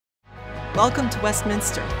Welcome to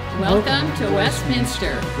Westminster. Welcome to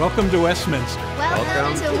Westminster. Welcome to Westminster.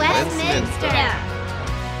 Welcome to Westminster.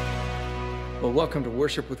 Well, welcome to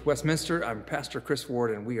Worship with Westminster. I'm Pastor Chris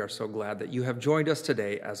Ward, and we are so glad that you have joined us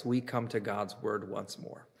today as we come to God's Word once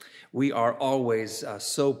more. We are always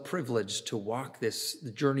so privileged to walk this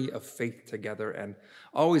journey of faith together, and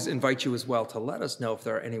always invite you as well to let us know if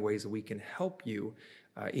there are any ways that we can help you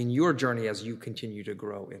in your journey as you continue to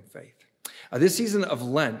grow in faith. This season of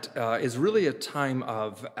Lent is really a time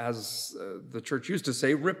of, as the church used to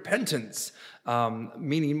say, repentance,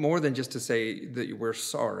 meaning more than just to say that we're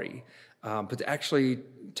sorry, but to actually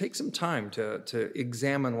take some time to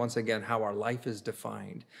examine once again how our life is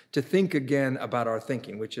defined, to think again about our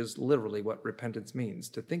thinking, which is literally what repentance means,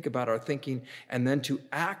 to think about our thinking and then to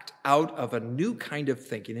act out of a new kind of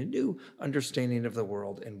thinking, a new understanding of the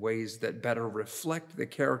world in ways that better reflect the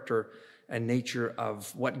character and nature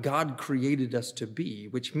of what God created us to be,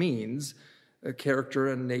 which means the character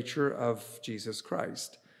and nature of Jesus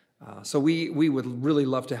Christ. So we would really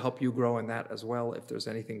love to help you grow in that as well. If there's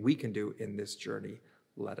anything we can do in this journey,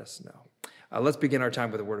 let us know. Let's begin our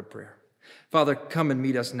time with a word of prayer. Father, come and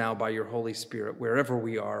meet us now by your Holy Spirit, wherever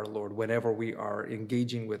we are, Lord, whenever we are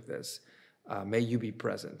engaging with this. May you be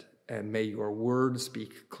present, and may your word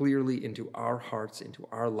speak clearly into our hearts, into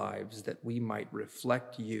our lives, that we might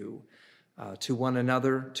reflect you to one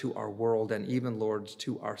another, to our world, and even, Lord,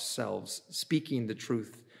 to ourselves, speaking the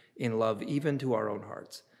truth in love, even to our own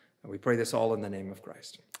hearts. And we pray this all in the name of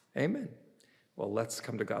Christ. Amen. Well, let's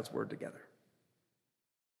come to God's word together.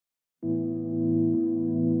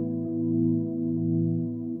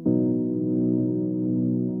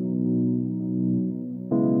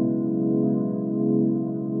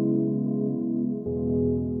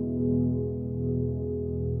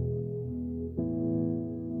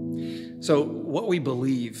 So what we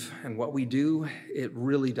believe and what we do, it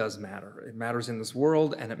really does matter. It matters in this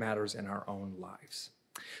world and it matters in our own lives.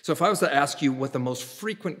 So if I was to ask you what the most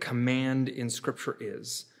frequent command in Scripture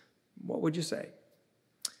is, what would you say?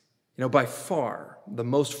 You know, by far, the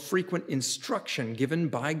most frequent instruction given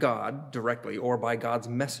by God directly or by God's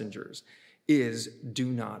messengers is do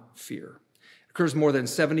not fear. It occurs more than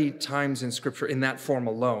 70 times in Scripture in that form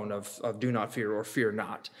alone of do not fear or fear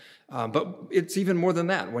not. But it's even more than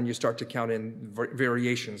that when you start to count in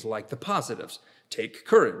variations like the positives, take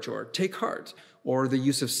courage or take heart, or the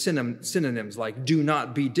use of synonyms like do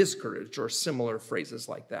not be discouraged or similar phrases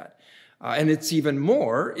like that. And it's even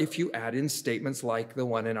more if you add in statements like the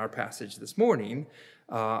one in our passage this morning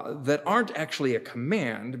that aren't actually a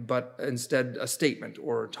command, but instead a statement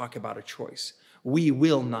or talk about a choice. We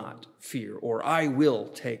will not fear, or I will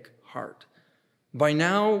take heart. By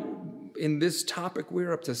now, in this topic,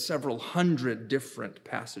 we're up to several hundred different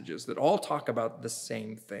passages that all talk about the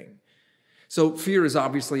same thing. So fear is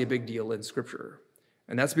obviously a big deal in Scripture,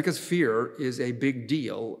 and that's because fear is a big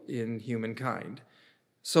deal in humankind.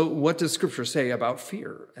 So what does Scripture say about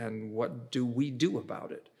fear, and what do we do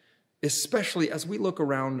about it, especially as we look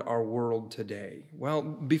around our world today? Well,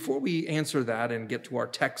 before we answer that and get to our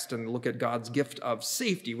text and look at God's gift of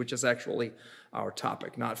safety, which is actually our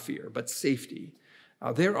topic, not fear, but safety,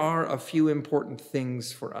 there are a few important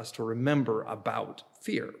things for us to remember about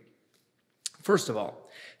fear. First of all,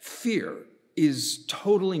 fear is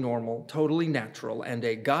totally normal, totally natural, and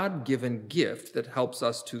a God-given gift that helps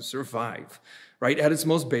us to survive, right? At its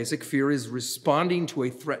most basic, fear is responding to a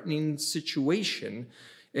threatening situation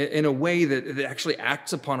in a way that actually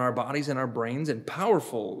acts upon our bodies and our brains in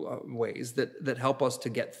powerful ways that help us to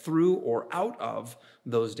get through or out of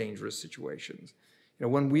those dangerous situations. You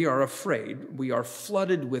know, when we are afraid, we are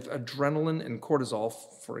flooded with adrenaline and cortisol,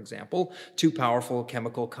 for example, two powerful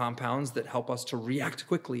chemical compounds that help us to react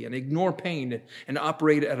quickly and ignore pain and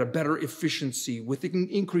operate at a better efficiency with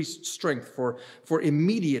increased strength for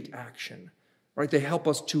immediate action. Right? They help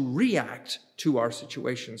us to react to our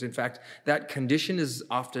situations. In fact, that condition is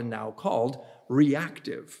often now called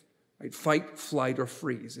reactive. Right? Fight, flight, or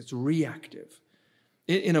freeze. It's reactive.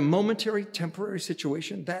 In a momentary, temporary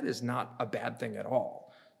situation, that is not a bad thing at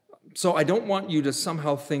all. So I don't want you to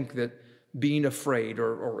somehow think that being afraid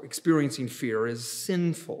or experiencing fear is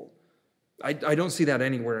sinful. I don't see that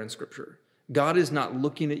anywhere in Scripture. God is not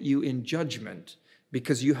looking at you in judgment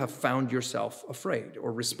because you have found yourself afraid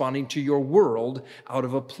or responding to your world out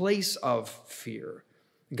of a place of fear.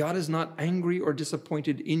 God is not angry or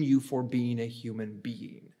disappointed in you for being a human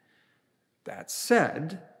being. That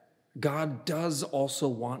said, God does also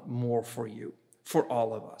want more for you. for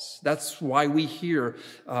all of us. That's why we hear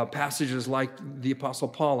passages like the Apostle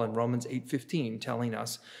Paul in Romans 8:15 telling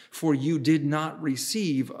us, "For you did not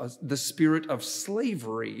receive the spirit of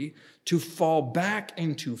slavery to fall back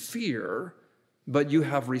into fear, but you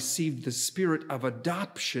have received the spirit of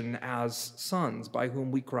adoption as sons, by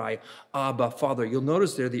whom we cry, Abba, Father." You'll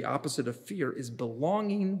notice there the opposite of fear is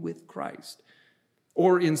belonging with Christ.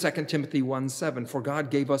 Or in 2 Timothy 1:7, "For God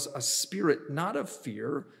gave us a spirit not of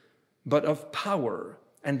fear, but of power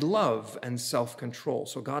and love and self-control."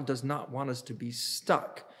 So God does not want us to be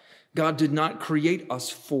stuck. God did not create us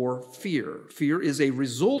for fear. Fear is a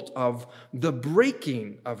result of the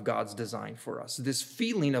breaking of God's design for us, this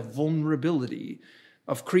feeling of vulnerability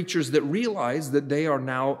of creatures that realize that they are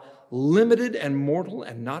now limited and mortal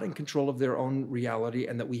and not in control of their own reality,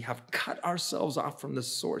 and that we have cut ourselves off from the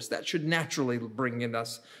source. That should naturally bring in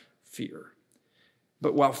us fear.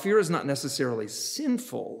 But while fear is not necessarily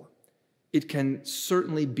sinful, it can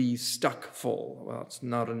certainly be stuckful. Well, it's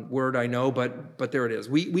not a word I know, but there it is.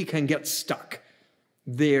 We can get stuck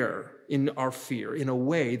there in our fear in a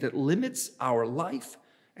way that limits our life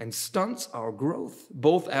and stunts our growth,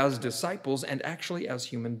 both as disciples and actually as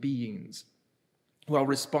human beings. While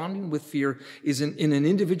responding with fear in an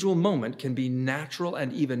individual moment can be natural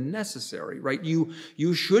and even necessary, right?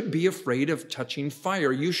 You should be afraid of touching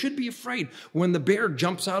fire. You should be afraid when the bear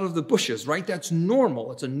jumps out of the bushes, right? That's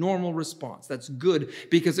normal. It's a normal response. That's good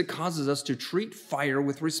because it causes us to treat fire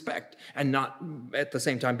with respect and not at the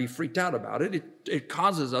same time be freaked out about it. It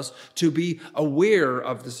causes us to be aware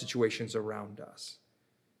of the situations around us.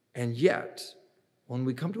 And yet, when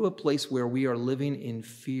we come to a place where we are living in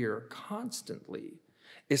fear constantly,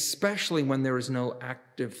 especially when there is no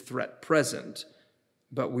active threat present,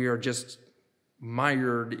 but we are just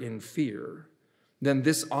mired in fear, then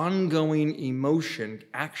this ongoing emotion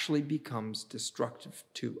actually becomes destructive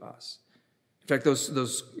to us. In fact,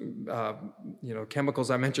 those chemicals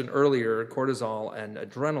I mentioned earlier, cortisol and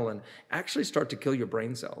adrenaline, actually start to kill your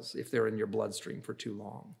brain cells if they're in your bloodstream for too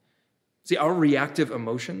long. See, our reactive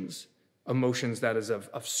emotions that is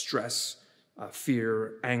of stress,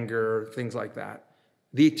 fear, anger, things like that,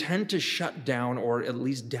 they tend to shut down or at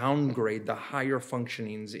least downgrade the higher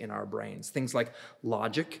functionings in our brains. Things like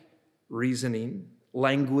logic, reasoning,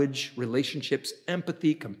 language, relationships,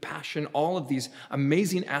 empathy, compassion, all of these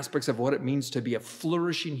amazing aspects of what it means to be a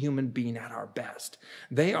flourishing human being at our best.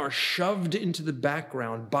 They are shoved into the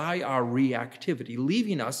background by our reactivity,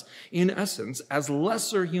 leaving us, in essence, as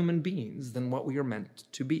lesser human beings than what we are meant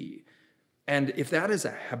to be. And if that is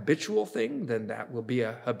a habitual thing, then that will be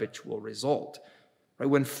a habitual result. Right?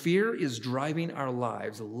 When fear is driving our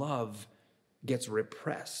lives, love gets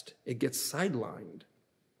repressed. It gets sidelined.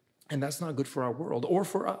 And that's not good for our world or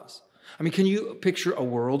for us. I mean, can you picture a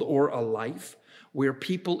world or a life where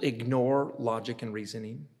people ignore logic and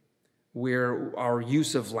reasoning, where our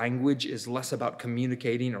use of language is less about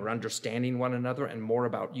communicating or understanding one another and more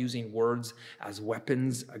about using words as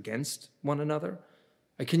weapons against one another?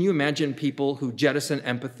 Can you imagine people who jettison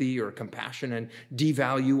empathy or compassion and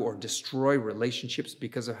devalue or destroy relationships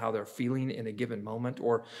because of how they're feeling in a given moment,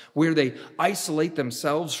 or where they isolate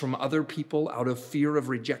themselves from other people out of fear of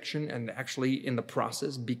rejection and actually in the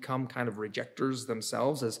process become kind of rejectors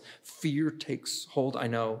themselves as fear takes hold? I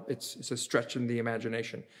know it's a stretch in the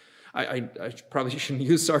imagination. I probably shouldn't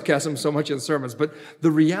use sarcasm so much in sermons, but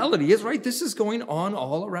the reality is, right, this is going on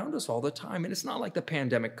all around us all the time, and it's not like the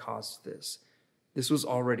pandemic caused this. This was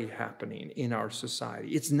already happening in our society.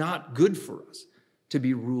 It's not good for us to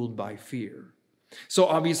be ruled by fear. So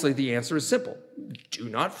obviously the answer is simple. Do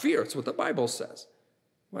not fear. It's what the Bible says.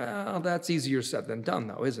 Well, that's easier said than done,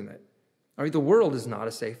 though, isn't it? I mean, the world is not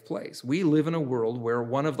a safe place. We live in a world where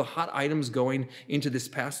one of the hot items going into this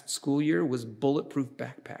past school year was bulletproof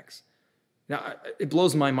backpacks. Now, it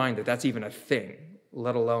blows my mind that that's even a thing,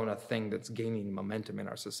 let alone a thing that's gaining momentum in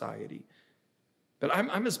our society. But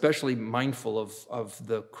I'm especially mindful of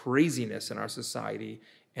the craziness in our society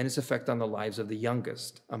and its effect on the lives of the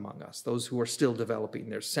youngest among us, those who are still developing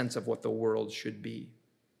their sense of what the world should be.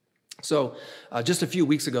 So just a few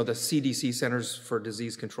weeks ago, the CDC, Centers for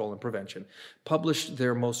Disease Control and Prevention, published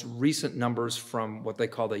their most recent numbers from what they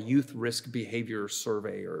call the Youth Risk Behavior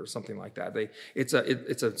Survey or something like that. It's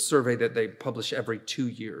a survey that they publish every 2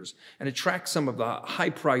 years, and it tracks some of the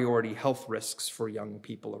high priority health risks for young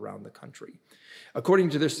people around the country. According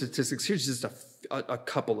to their statistics, here's just a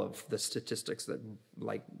couple of the statistics that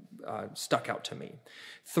stuck out to me.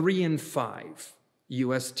 3 in 5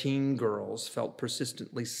 U.S. teen girls felt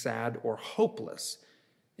persistently sad or hopeless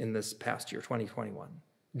in this past year, 2021.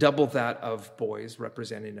 double that of boys,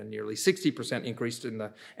 representing a nearly 60% increase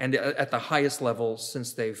and at the highest level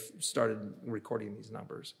since they've started recording these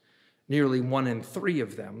numbers. Nearly 1 in 3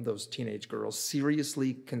 of them, those teenage girls,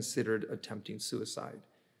 seriously considered attempting suicide.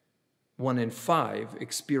 1 in 5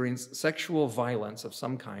 experienced sexual violence of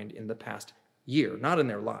some kind in the past year, not in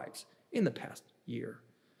their lives, in the past year.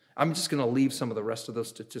 I'm just going to leave some of the rest of those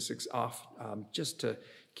statistics off just to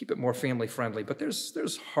keep it more family friendly, but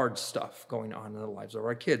there's hard stuff going on in the lives of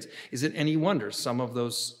our kids. Is it any wonder some of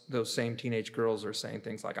those same teenage girls are saying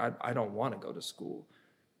things like, I don't want to go to school.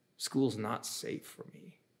 School's not safe for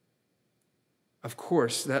me. Of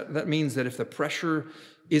course, that means that if the pressure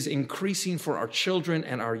is increasing for our children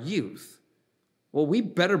and our youth, well, we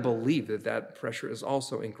better believe that pressure is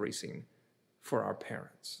also increasing for our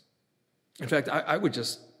parents. In fact, I would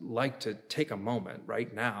just like to take a moment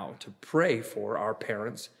right now to pray for our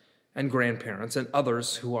parents and grandparents and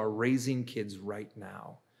others who are raising kids right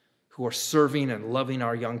now, who are serving and loving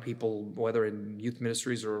our young people, whether in youth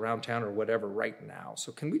ministries or around town or whatever right now.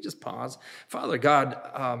 So can we just pause? Father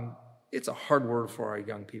God, it's a hard world for our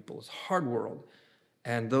young people. It's a hard world.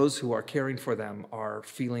 And those who are caring for them are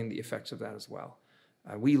feeling the effects of that as well.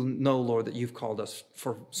 We know, Lord, that you've called us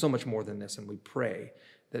for so much more than this, and we pray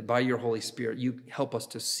that by your Holy Spirit, you help us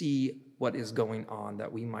to see what is going on,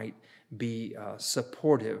 that we might be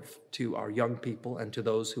supportive to our young people and to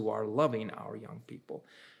those who are loving our young people,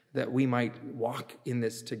 that we might walk in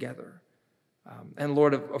this together. And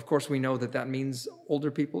Lord, of course, we know that means older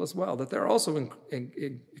people as well, that they're also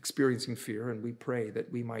experiencing fear, and we pray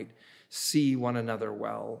that we might see one another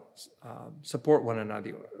well, support one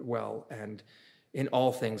another well, and in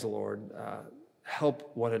all things, Lord,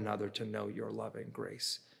 help one another to know your loving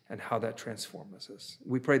grace and how that transforms us.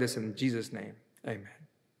 We pray this in Jesus' name. Amen.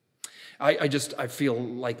 I feel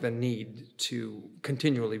like the need to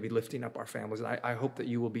continually be lifting up our families, and I hope that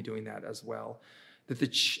you will be doing that as well.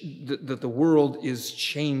 That the world is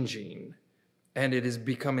changing, and it is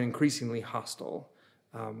becoming increasingly hostile.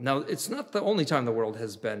 Now, it's not the only time the world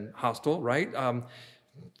has been hostile, right?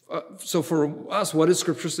 So for us, what does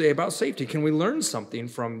Scripture say about safety? Can we learn something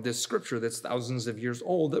from this Scripture that's thousands of years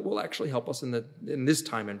old that will actually help us in this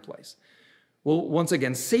time and place? Well, once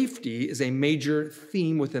again, safety is a major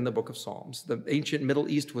theme within the book of Psalms. The ancient Middle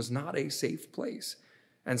East was not a safe place.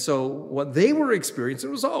 And so what they were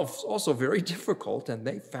experiencing was also very difficult, and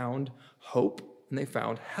they found hope and they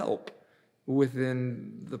found help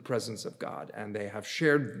within the presence of God, and they have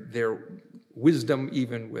shared their wisdom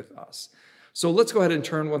even with us. So let's go ahead and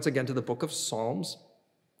turn once again to the book of Psalms,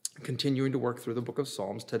 continuing to work through the book of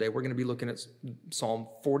Psalms. Today we're going to be looking at Psalm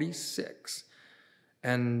 46,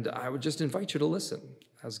 and I would just invite you to listen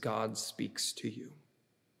as God speaks to you.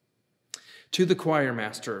 To the choir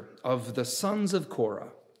master of the sons of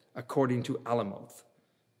Korah, according to Alamoth,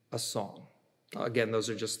 a song. Again, those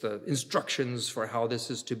are just the instructions for how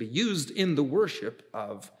this is to be used in the worship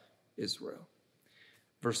of Israel.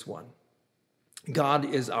 Verse 1.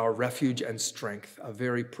 God is our refuge and strength, a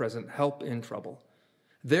very present help in trouble.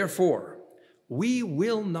 Therefore, we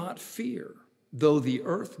will not fear, though the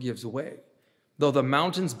earth gives way, though the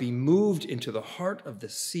mountains be moved into the heart of the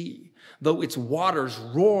sea, though its waters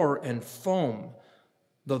roar and foam,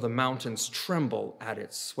 though the mountains tremble at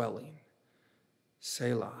its swelling.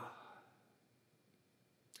 Selah.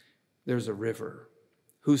 There's a river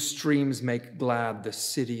whose streams make glad the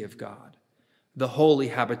city of God, the holy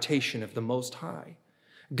habitation of the Most High.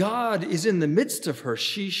 God is in the midst of her.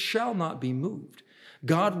 She shall not be moved.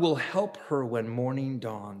 God will help her when morning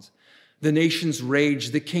dawns. The nations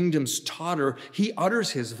rage, the kingdoms totter. He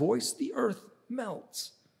utters his voice, the earth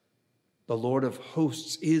melts. The Lord of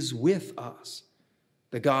hosts is with us.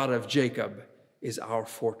 The God of Jacob is our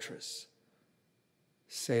fortress.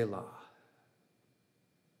 Selah.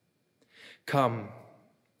 Come,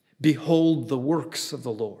 behold the works of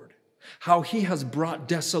the Lord, how he has brought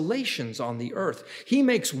desolations on the earth. He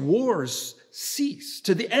makes wars cease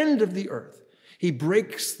to the end of the earth. He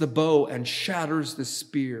breaks the bow and shatters the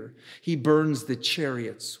spear. He burns the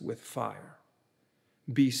chariots with fire.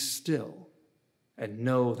 Be still and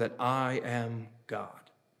know that I am God.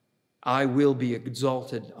 I will be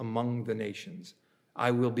exalted among the nations. I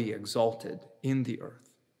will be exalted in the earth.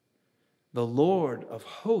 The Lord of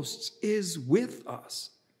hosts is with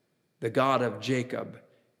us. The God of Jacob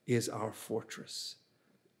is our fortress.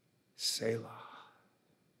 Selah.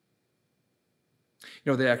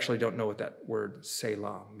 You know, they actually don't know what that word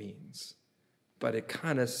Selah means, but it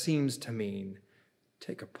kind of seems to mean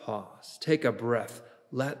take a pause, take a breath,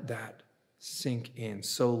 let that sink in.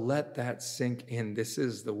 So let that sink in. This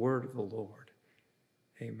is the word of the Lord.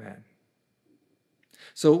 Amen.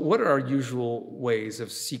 So what are our usual ways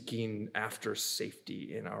of seeking after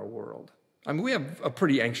safety in our world? I mean, we have a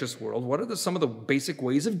pretty anxious world. What are some of the basic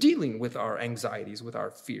ways of dealing with our anxieties, with our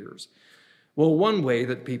fears? Well, one way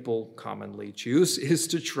that people commonly choose is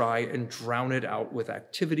to try and drown it out with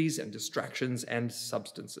activities and distractions and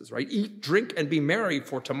substances, right? Eat, drink, and be merry,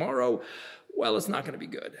 for tomorrow, well, it's not going to be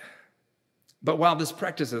good. But while this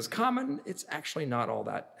practice is common, it's actually not all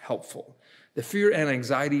that helpful. The fear and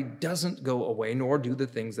anxiety doesn't go away, nor do the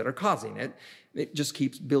things that are causing it. It just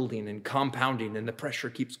keeps building and compounding, and the pressure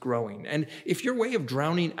keeps growing. And if your way of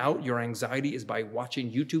drowning out your anxiety is by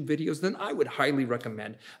watching YouTube videos, then I would highly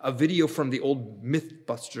recommend a video from the old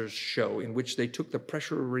Mythbusters show in which they took the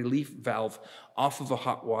pressure relief valve off of a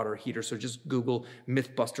hot water heater. So just Google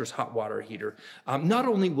Mythbusters hot water heater. Not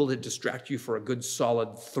only will it distract you for a good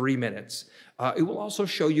solid 3 minutes, it will also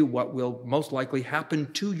show you what will most likely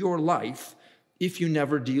happen to your life if you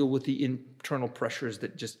never deal with the internal pressures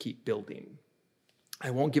that just keep building. I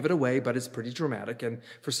won't give it away, but it's pretty dramatic, and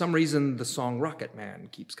for some reason, the song Rocket Man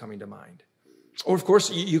keeps coming to mind. Or, of course,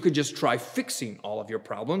 you could just try fixing all of your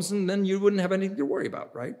problems, and then you wouldn't have anything to worry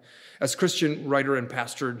about, right? As Christian writer and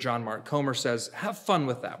pastor John Mark Comer says, have fun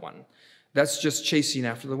with that one. That's just chasing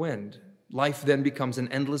after the wind. Life then becomes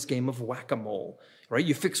an endless game of whack-a-mole, right?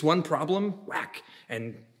 You fix one problem, whack,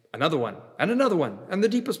 and another one, and the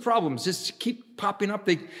deepest problems just keep popping up.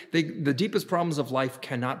 The deepest problems of life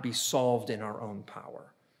cannot be solved in our own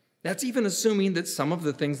power. That's even assuming that some of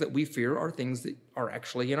the things that we fear are things that are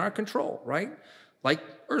actually in our control, right? Like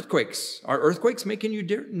earthquakes. Are earthquakes making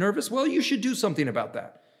you nervous? Well, you should do something about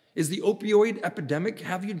that. Is the opioid epidemic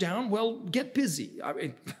have you down? Well, get busy. I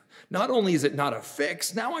mean, not only is it not a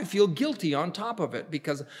fix, now I feel guilty on top of it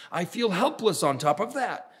because I feel helpless on top of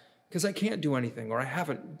that. Because I can't do anything, or I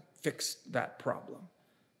haven't fixed that problem.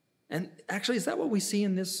 And actually, is that what we see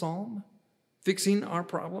in this psalm? Fixing our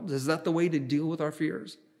problems? Is that the way to deal with our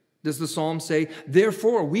fears? Does the psalm say,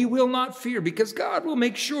 therefore, we will not fear because God will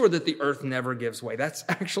make sure that the earth never gives way? That's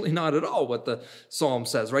actually not at all what the psalm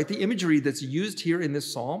says, right? The imagery that's used here in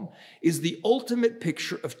this psalm is the ultimate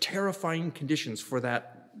picture of terrifying conditions for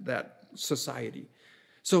that society.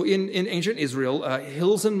 So in ancient Israel,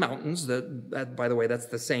 hills and mountains, that, by the way, that's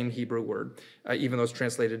the same Hebrew word, even though it's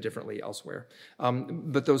translated differently elsewhere.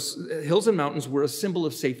 But those hills and mountains were a symbol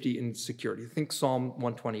of safety and security. Think Psalm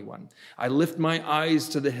 121. I lift my eyes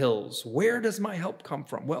to the hills. Where does my help come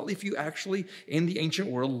from? Well, if you actually, in the ancient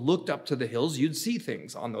world, looked up to the hills, you'd see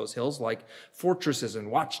things on those hills like fortresses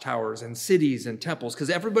and watchtowers and cities and temples,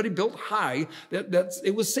 because everybody built high.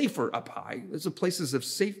 It was safer up high. Those are places of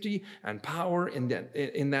safety and power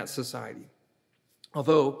in that society.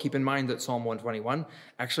 Although, keep in mind that Psalm 121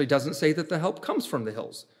 actually doesn't say that the help comes from the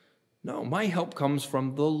hills. No, my help comes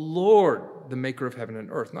from the Lord, the maker of heaven and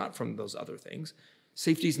earth, not from those other things.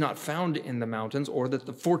 Safety is not found in the mountains or that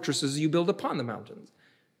the fortresses you build upon the mountains.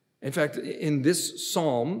 In fact, in this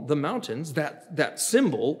psalm, the mountains, that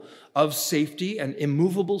symbol of safety and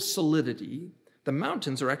immovable solidity, the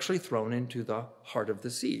mountains are actually thrown into the heart of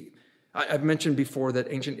the sea. I've mentioned before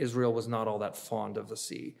that ancient Israel was not all that fond of the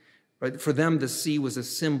sea. Right? For them, the sea was a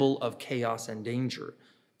symbol of chaos and danger.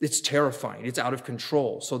 It's terrifying. It's out of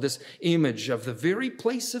control. So this image of the very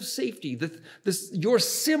place of safety, your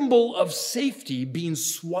symbol of safety being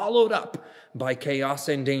swallowed up by chaos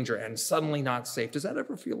and danger and suddenly not safe. Does that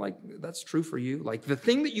ever feel like that's true for you? Like the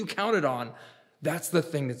thing that you counted on, that's the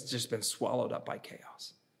thing that's just been swallowed up by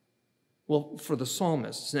chaos. Well, for the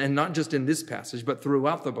psalmists, and not just in this passage, but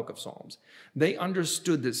throughout the book of Psalms, they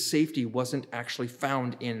understood that safety wasn't actually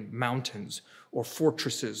found in mountains or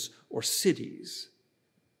fortresses or cities.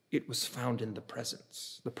 It was found in the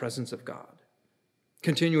presence of God.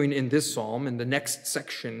 Continuing in this psalm, in the next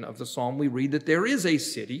section of the psalm, we read that there is a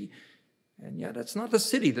city, and yet it's not the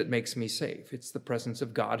city that makes me safe. It's the presence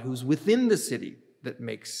of God who's within the city that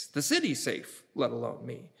makes the city safe, let alone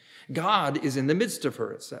me. God is in the midst of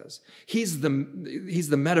her, it says. He's the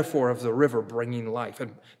metaphor of the river bringing life.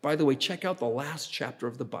 And by the way, check out the last chapter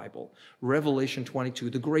of the Bible, Revelation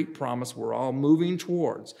 22, the great promise we're all moving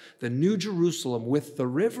towards, the New Jerusalem with the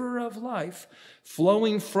river of life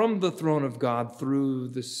flowing from the throne of God through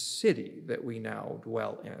the city that we now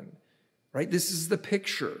dwell in. Right? This is the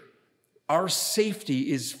picture. Our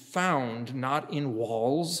safety is found not in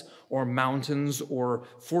walls or mountains or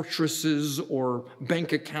fortresses or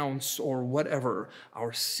bank accounts or whatever.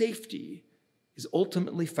 Our safety is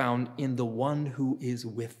ultimately found in the one who is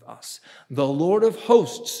with us. The Lord of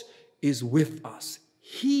hosts is with us.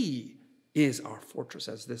 He is our fortress,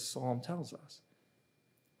 as this psalm tells us.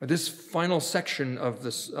 This final section of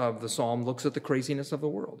the psalm looks at the craziness of the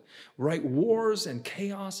world, right? Wars and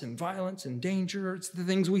chaos and violence and danger. It's the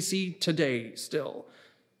things we see today still.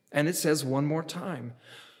 And it says one more time,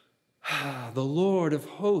 the Lord of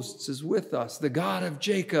hosts is with us. The God of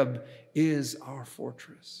Jacob is our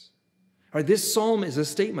fortress. All right, this psalm is a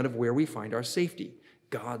statement of where we find our safety.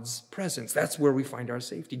 God's presence, that's where we find our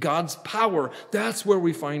safety. God's power, that's where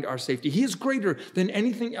we find our safety. He is greater than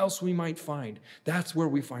anything else we might find. That's where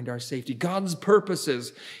we find our safety. God's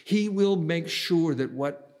purposes, he will make sure that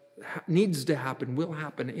what needs to happen will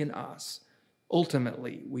happen in us.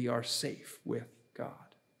 Ultimately, we are safe with God.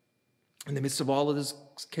 In the midst of all of this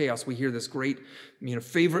chaos, we hear this great,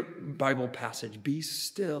 favorite Bible passage, be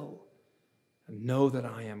still and know that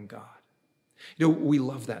I am God. We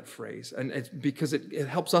love that phrase, and it's because it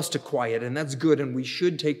helps us to quiet, and that's good, and we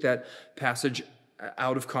should take that passage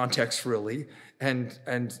out of context, really,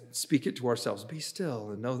 and speak it to ourselves. Be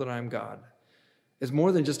still and know that I am God. It's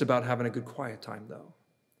more than just about having a good quiet time, though.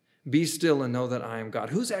 Be still and know that I am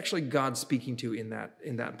God. Who's actually God speaking to in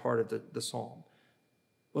that part of the psalm?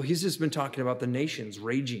 Well, he's just been talking about the nations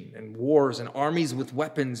raging and wars and armies with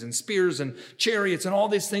weapons and spears and chariots and all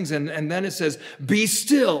these things, and then it says, be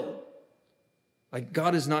still. Like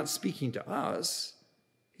God is not speaking to us.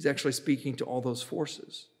 He's actually speaking to all those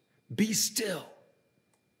forces. Be still.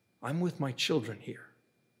 I'm with my children here.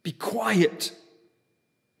 Be quiet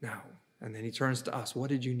now. And then he turns to us. What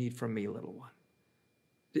did you need from me, little one?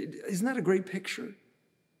 Isn't that a great picture?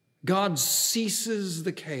 God ceases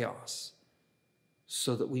the chaos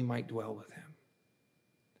so that we might dwell with him.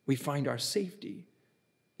 We find our safety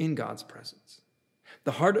in God's presence.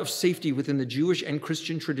 The heart of safety within the Jewish and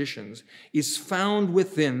Christian traditions is found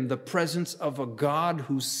within the presence of a God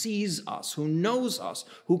who sees us, who knows us,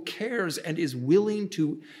 who cares and is willing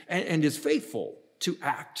to, and is faithful to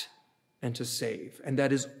act and to save. And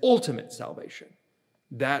that is ultimate salvation.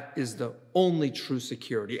 That is the only true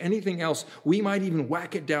security. Anything else, we might even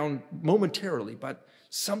whack it down momentarily, but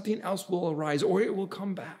something else will arise or it will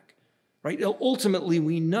come back. Right? Ultimately,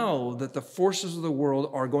 we know that the forces of the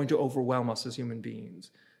world are going to overwhelm us as human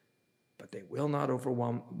beings, but they will not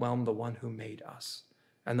overwhelm the one who made us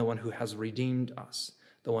and the one who has redeemed us,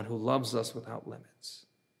 the one who loves us without limits.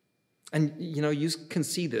 And, you can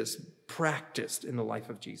see this practiced in the life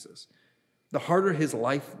of Jesus. The harder his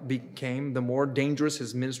life became, the more dangerous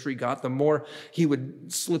his ministry got, the more he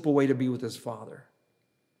would slip away to be with his Father,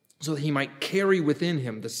 so that he might carry within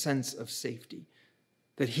him the sense of safety,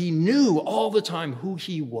 that he knew all the time who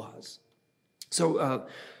he was. So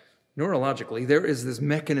neurologically, there is this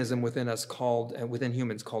mechanism within us within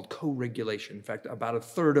humans called co-regulation. In fact, about a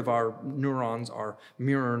third of our neurons are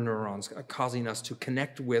mirror neurons, causing us to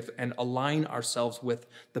connect with and align ourselves with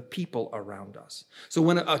the people around us. So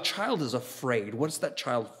when a child is afraid, what does that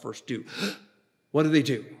child first do? What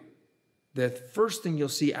do? The first thing you'll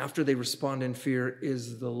see after they respond in fear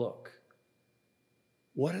is the look.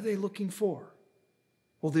 What are they looking for?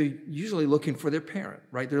 Well, they're usually looking for their parent,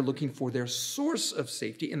 right? They're looking for their source of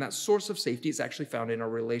safety, and that source of safety is actually found in a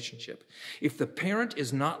relationship. If the parent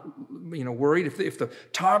is not, worried, if the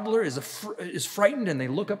toddler is frightened and they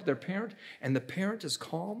look up at their parent, and the parent is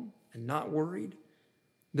calm and not worried,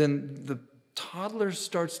 then the toddler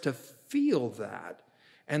starts to feel that,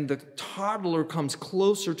 and the toddler comes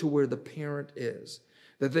closer to where the parent is,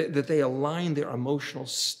 that they align their emotional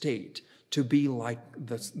state to be like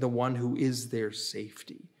the one who is their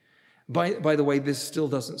safety. By the way, this still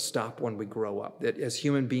doesn't stop when we grow up. That as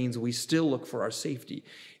human beings, we still look for our safety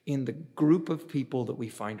in the group of people that we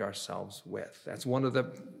find ourselves with. That's one of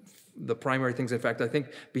the primary things. In fact, I think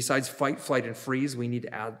besides fight, flight, and freeze, we need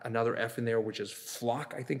to add another F in there, which is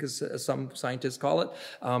flock, I think as some scientists call it.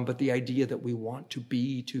 But the idea that we want to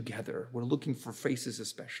be together. We're looking for faces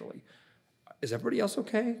especially. Is everybody else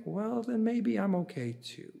okay? Well, then maybe I'm okay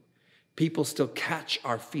too. People still catch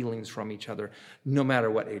our feelings from each other, no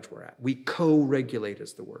matter what age we're at. We co-regulate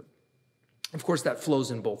is the word. Of course, that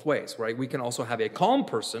flows in both ways, right? We can also have a calm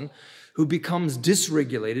person who becomes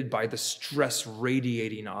dysregulated by the stress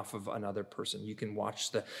radiating off of another person. You can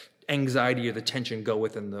watch the anxiety or the tension go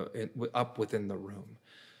up within the room.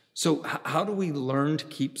 So how do we learn to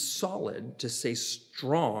keep solid, to stay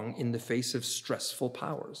strong in the face of stressful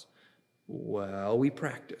powers? Well, we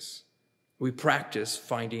practice. We practice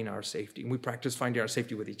finding our safety. We practice finding our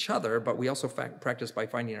safety with each other, but we also practice by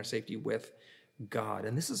finding our safety with God.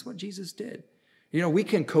 And this is what Jesus did. We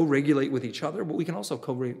can co-regulate with each other, but we can also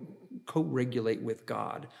co-regulate with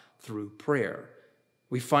God through prayer.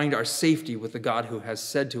 We find our safety with the God who has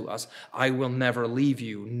said to us, I will never leave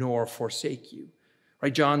you nor forsake you.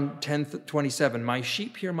 Right? John 10:27, my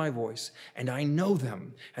sheep hear my voice, and I know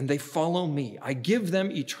them, and they follow me. I give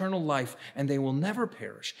them eternal life, and they will never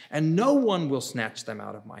perish, and no one will snatch them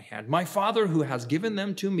out of my hand. My Father who has given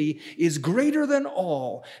them to me is greater than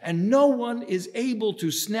all, and no one is able to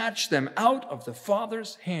snatch them out of the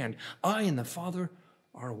Father's hand. I and the Father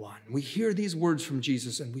are one. We hear these words from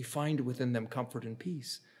Jesus, and we find within them comfort and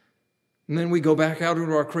peace. And then we go back out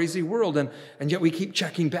into our crazy world, and yet we keep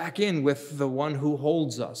checking back in with the one who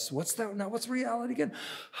holds us. What's that now? What's reality again?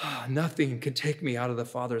 Nothing can take me out of the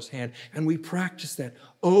Father's hand. And we practice that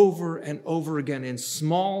over and over again in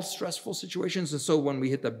small, stressful situations. And so when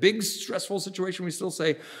we hit the big, stressful situation, we still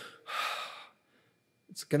say,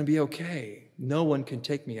 it's going to be okay. No one can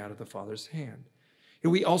take me out of the Father's hand.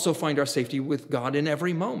 We also find our safety with God in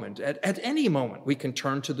every moment. At any moment, we can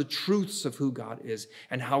turn to the truths of who God is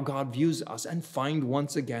and how God views us and find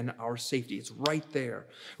once again our safety. It's right there.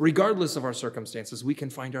 Regardless of our circumstances, we can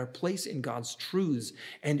find our place in God's truths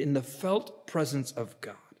and in the felt presence of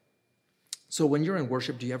God. So when you're in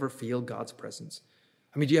worship, do you ever feel God's presence?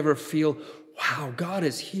 I mean, do you ever feel, wow, God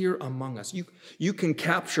is here among us? You can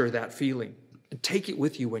capture that feeling and take it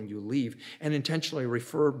with you when you leave and intentionally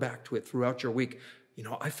refer back to it throughout your week. You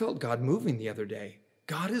know, I felt God moving the other day.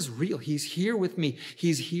 God is real. He's here with me.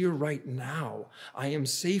 He's here right now. I am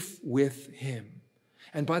safe with him.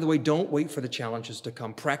 And by the way, don't wait for the challenges to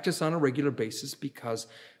come. Practice on a regular basis, because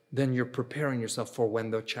then you're preparing yourself for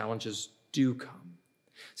when the challenges do come.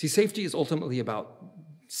 See, safety is ultimately about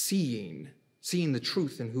seeing the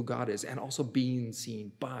truth in who God is, and also being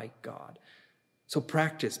seen by God. So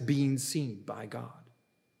practice being seen by God.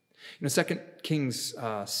 In 2 Kings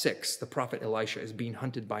 6, the prophet Elisha is being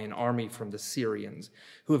hunted by an army from the Syrians,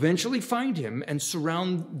 who eventually find him and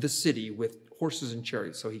surround the city with horses and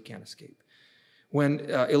chariots so he can't escape.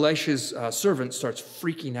 When Elisha's servant starts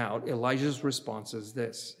freaking out, Elijah's response is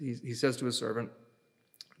this. He says to his servant,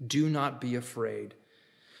 do not be afraid,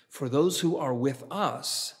 for those who are with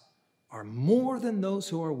us are more than those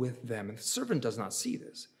who are with them. And the servant does not see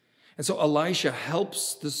this. And so Elisha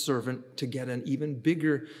helps the servant to get an even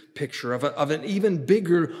bigger picture of an even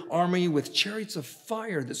bigger army with chariots of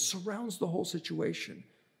fire that surrounds the whole situation.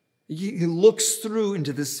 He looks through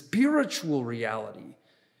into the spiritual reality.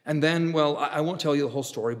 And then, well, I won't tell you the whole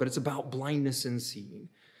story, but it's about blindness in seeing.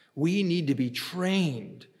 We need to be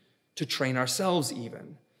trained to train ourselves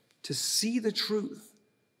even to see the truth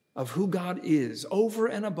of who God is over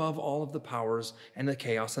and above all of the powers and the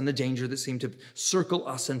chaos and the danger that seem to circle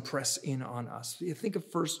us and press in on us. You think of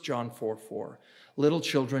 1 John 4:4. Little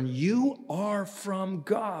children, you are from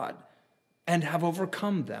God and have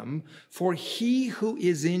overcome them, for he who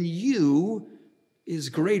is in you is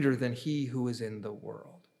greater than he who is in the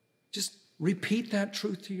world. Just repeat that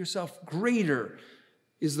truth to yourself. Greater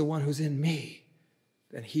is the one who's in me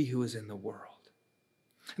than he who is in the world.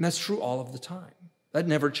 And that's true all of the time. That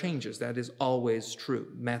never changes. That is always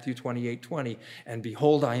true. Matthew 28:20, and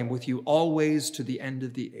behold, I am with you always to the end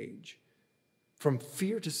of the age. From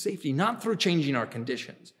fear to safety, not through changing our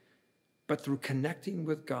conditions, but through connecting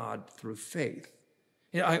with God through faith.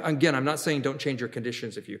 You know, I'm not saying don't change your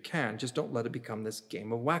conditions if you can. Just don't let it become this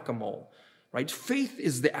game of whack-a-mole, right? Faith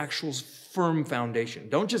is the actual firm foundation.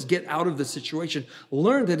 Don't just get out of the situation.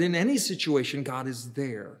 Learn that in any situation, God is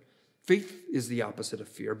there. Faith is the opposite of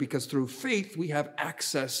fear, because through faith, we have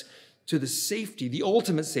access to the safety, the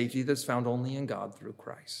ultimate safety that's found only in God through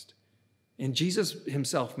Christ. And Jesus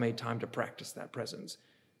himself made time to practice that presence,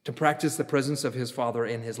 to practice the presence of his Father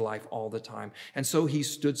in his life all the time. And so he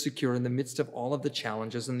stood secure in the midst of all of the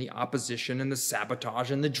challenges and the opposition and the sabotage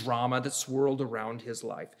and the drama that swirled around his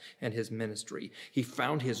life and his ministry. He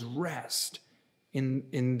found his rest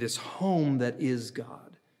in this home that is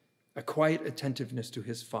God, a quiet attentiveness to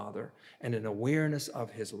his Father, and an awareness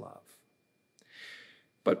of his love.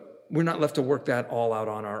 But we're not left to work that all out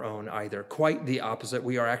on our own either. Quite the opposite.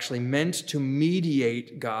 We are actually meant to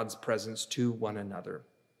mediate God's presence to one another.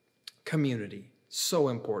 Community, so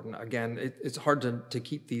important. Again, it's hard to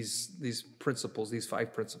keep these principles, these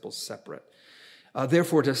 5 principles, separate.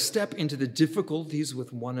 Therefore, to step into the difficulties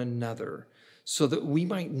with one another so that we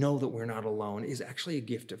might know that we're not alone is actually a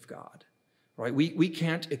gift of God. Right? We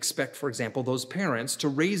can't expect, for example, those parents to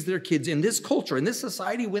raise their kids in this culture, in this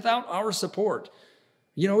society, without our support.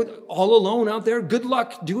 You know, all alone out there, good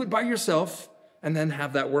luck, do it by yourself, and then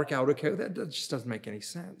have that work out. Okay, that just doesn't make any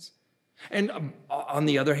sense. And on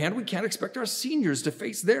the other hand, we can't expect our seniors to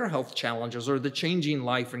face their health challenges or the changing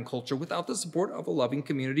life and culture without the support of a loving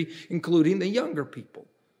community, including the younger people.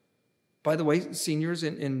 By the way, seniors,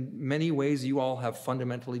 in many ways, you all have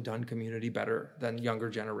fundamentally done community better than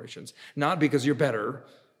younger generations. Not because you're better,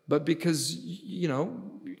 but because,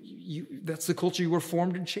 that's the culture you were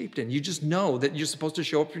formed and shaped in. You just know that you're supposed to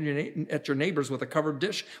show up at your neighbors with a covered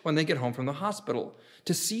dish when they get home from the hospital,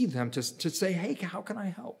 to see them, to say, hey, how can I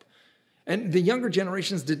help? And the younger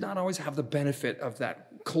generations did not always have the benefit of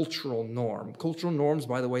that cultural norm. Cultural norms,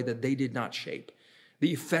 by the way, that they did not shape.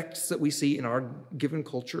 The effects that we see in our given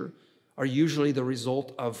culture are usually the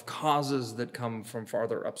result of causes that come from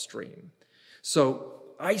farther upstream. So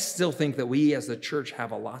I still think that we as the church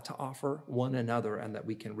have a lot to offer one another, and that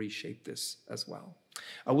we can reshape this as well.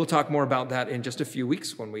 We'll talk more about that in just a few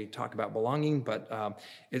weeks when we talk about belonging, but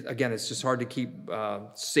again, it's just hard to keep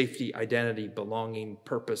safety, identity, belonging,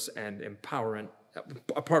 purpose, and empowerment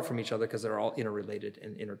apart from each other, because they're all interrelated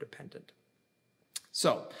and interdependent.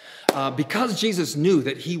 So, because Jesus knew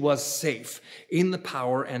that he was safe in the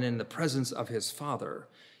power and in the presence of his Father,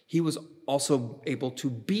 he was also able to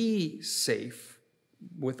be safe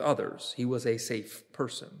with others. He was a safe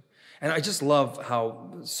person. And I just love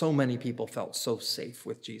how so many people felt so safe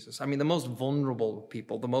with Jesus. I mean, the most vulnerable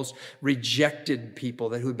people, the most rejected people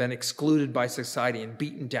who had been excluded by society and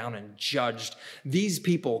beaten down and judged, these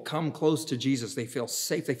people come close to Jesus. They feel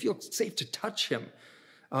safe. They feel safe to touch him.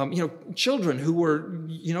 Children who were,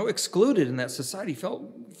 excluded in that society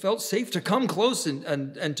felt safe to come close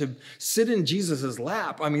and to sit in Jesus's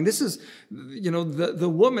lap. I mean, this is, the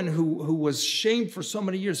woman who was shamed for so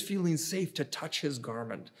many years, feeling safe to touch his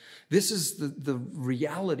garment. This is the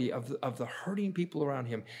reality of the hurting people around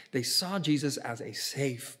him. They saw Jesus as a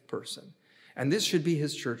safe person. And this should be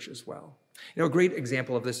his church as well. A great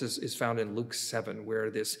example of this is found in Luke 7, where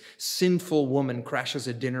this sinful woman crashes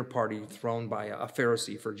a dinner party thrown by a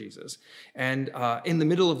Pharisee for Jesus. And in the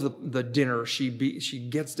middle of the dinner, she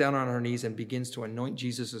gets down on her knees and begins to anoint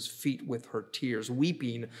Jesus' feet with her tears,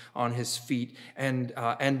 weeping on his feet,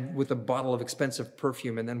 and with a bottle of expensive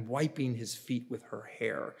perfume, and then wiping his feet with her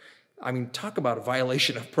hair. I mean, talk about a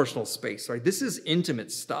violation of personal space, right? This is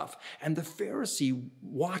intimate stuff. And the Pharisee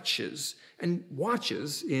watches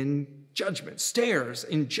in judgment, stares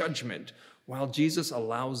in judgment, while Jesus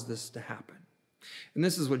allows this to happen. And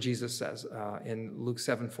this is what Jesus says in Luke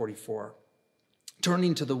 7:44.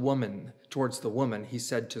 Turning towards the woman, he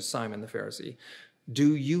said to Simon the Pharisee,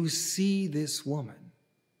 "Do you see this woman?"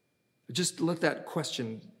 Just let that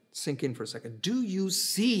question sink in for a second. Do you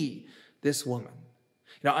see this woman?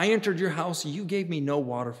 I entered your house. You gave me no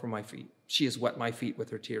water for my feet. She has wet my feet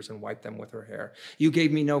with her tears and wiped them with her hair. You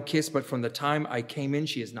gave me no kiss, but from the time I came in,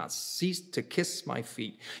 she has not ceased to kiss my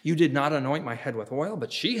feet. You did not anoint my head with oil,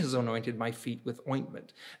 but she has anointed my feet with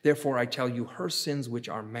ointment. Therefore, I tell you, her sins, which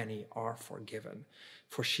are many, are forgiven.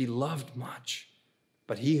 For she loved much,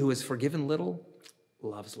 but he who is forgiven little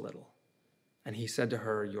loves little. And he said to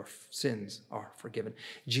her, your sins are forgiven.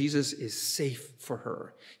 Jesus is safe for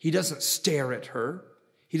her. He doesn't stare at her.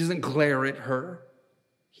 He doesn't glare at her.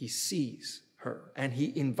 He sees her, and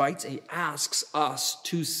he asks us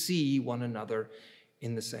to see one another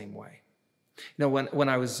in the same way. When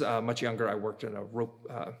I was much younger, I worked in a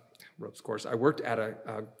ropes course. I worked at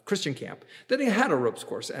a Christian camp that had a ropes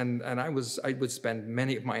course, and I would spend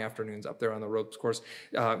many of my afternoons up there on the ropes course,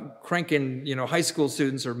 cranking high school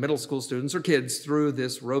students or middle school students or kids through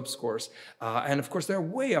this ropes course. And of course, they're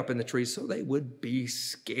way up in the trees, so they would be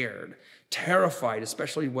scared, terrified,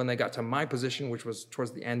 especially when they got to my position, which was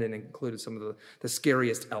towards the end and included some of the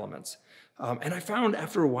scariest elements. And I found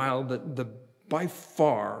after a while that by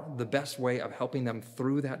far the best way of helping them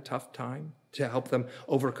through that tough time, to help them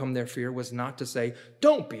overcome their fear, was not to say,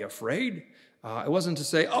 don't be afraid. It wasn't to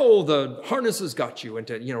say, oh, the harness has got you, and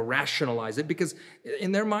to rationalize it, because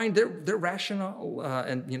in their mind, their rational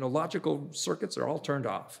and logical circuits are all turned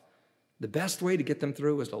off. The best way to get them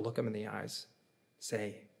through is to look them in the eyes,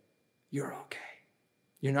 say, you're okay.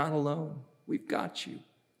 You're not alone. We've got you.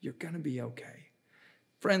 You're going to be okay.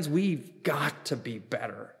 Friends, we've got to be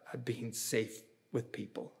better at being safe with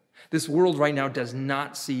people. This world right now does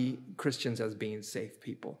not see Christians as being safe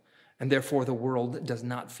people, and therefore the world does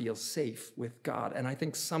not feel safe with God. And I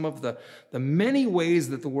think some of the many ways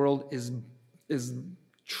that the world is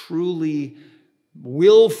truly,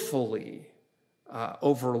 willfully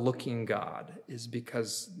overlooking God is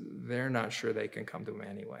because they're not sure they can come to him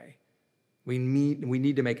anyway. We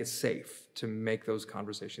need to make it safe to make those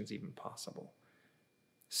conversations even possible.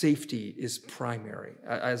 Safety is primary.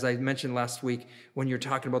 As I mentioned last week, when you're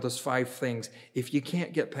talking about those 5 things, if you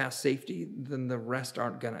can't get past safety, then the rest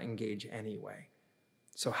aren't going to engage anyway.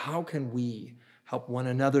 So how can we help one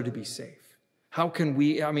another to be safe? How can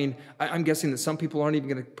we, I'm guessing that some people aren't even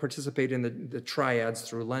going to participate in the triads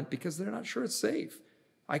through Lent because they're not sure it's safe.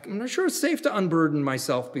 I'm not sure it's safe to unburden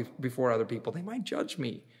myself before other people. They might judge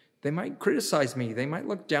me. They might criticize me. They might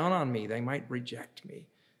look down on me. They might reject me.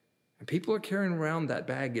 And people are carrying around that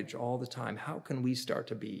baggage all the time. How can we start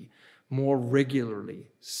to be more regularly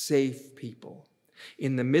safe people?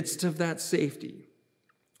 In the midst of that safety,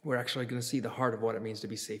 we're actually going to see the heart of what it means to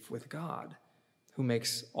be safe with God, who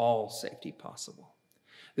makes all safety possible.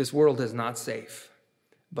 This world is not safe,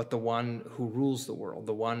 but the one who rules the world,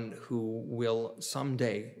 the one who will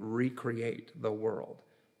someday recreate the world,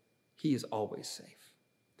 he is always safe.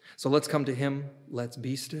 So let's come to him, let's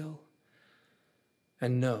be still,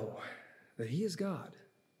 and know that he is God,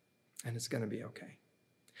 and it's going to be okay.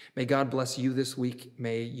 May God bless you this week.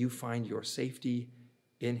 May you find your safety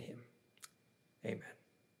in him. Amen.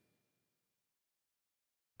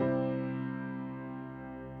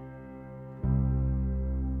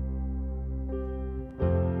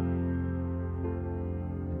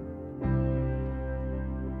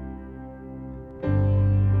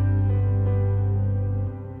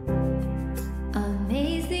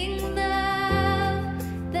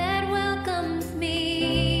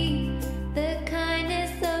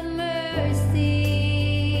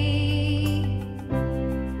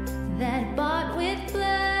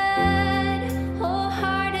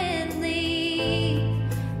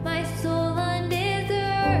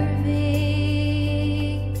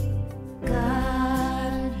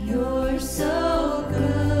 You're so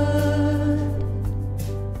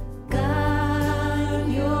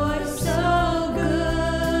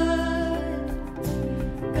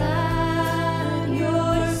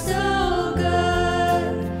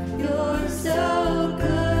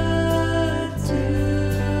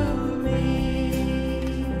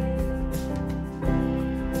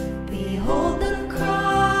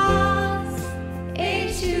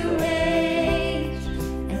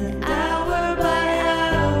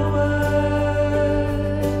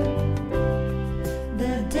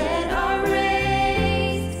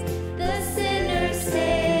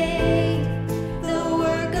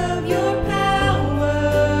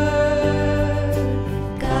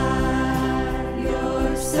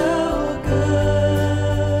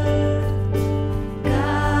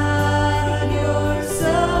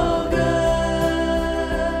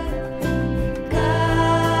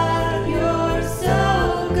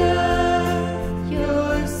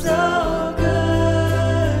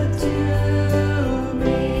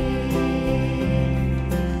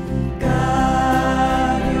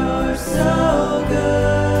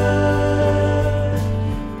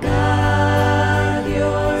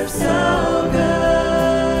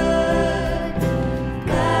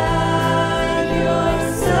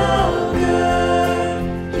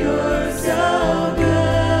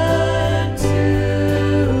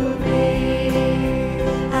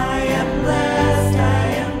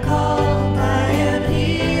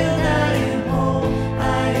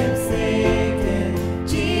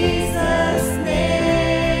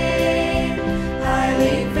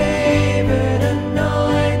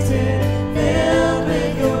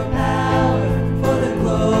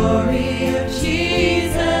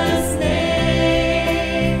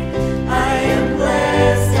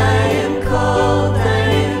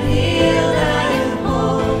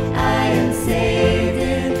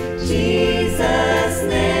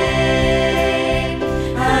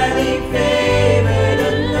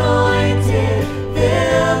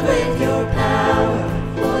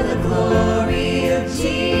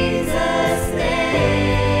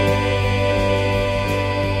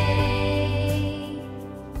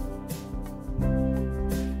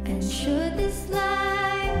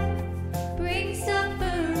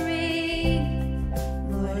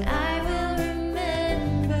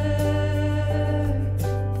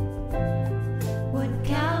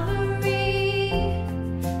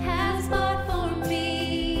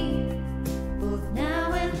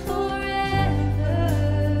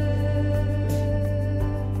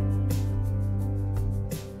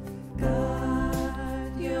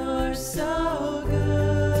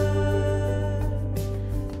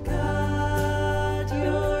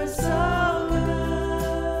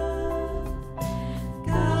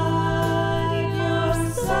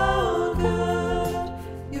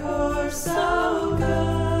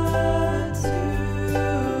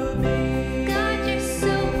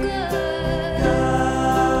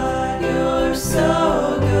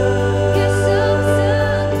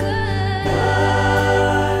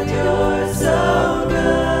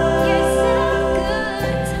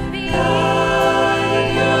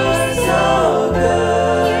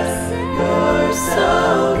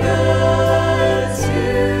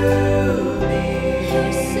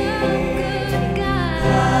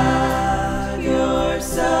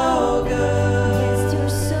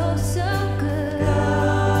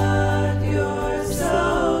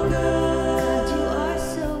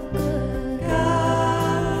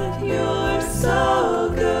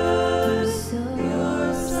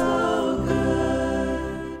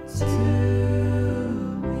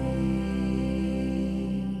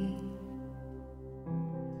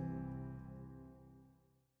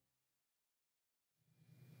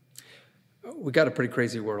We got a pretty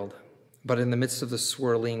crazy world, but in the midst of the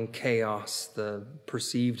swirling chaos, the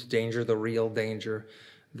perceived danger, the real danger,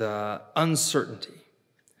 the uncertainty,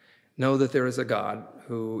 know that there is a God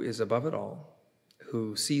who is above it all,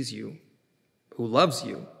 who sees you, who loves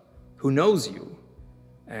you, who knows you,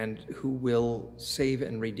 and who will save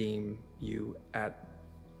and redeem you at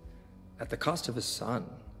the cost of his Son.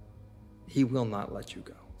 He will not let you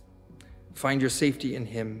go. Find your safety in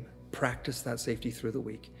him, practice that safety through the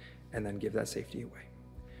week, and then give that safety away.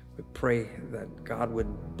 We pray that God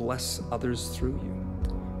would bless others through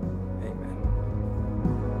you.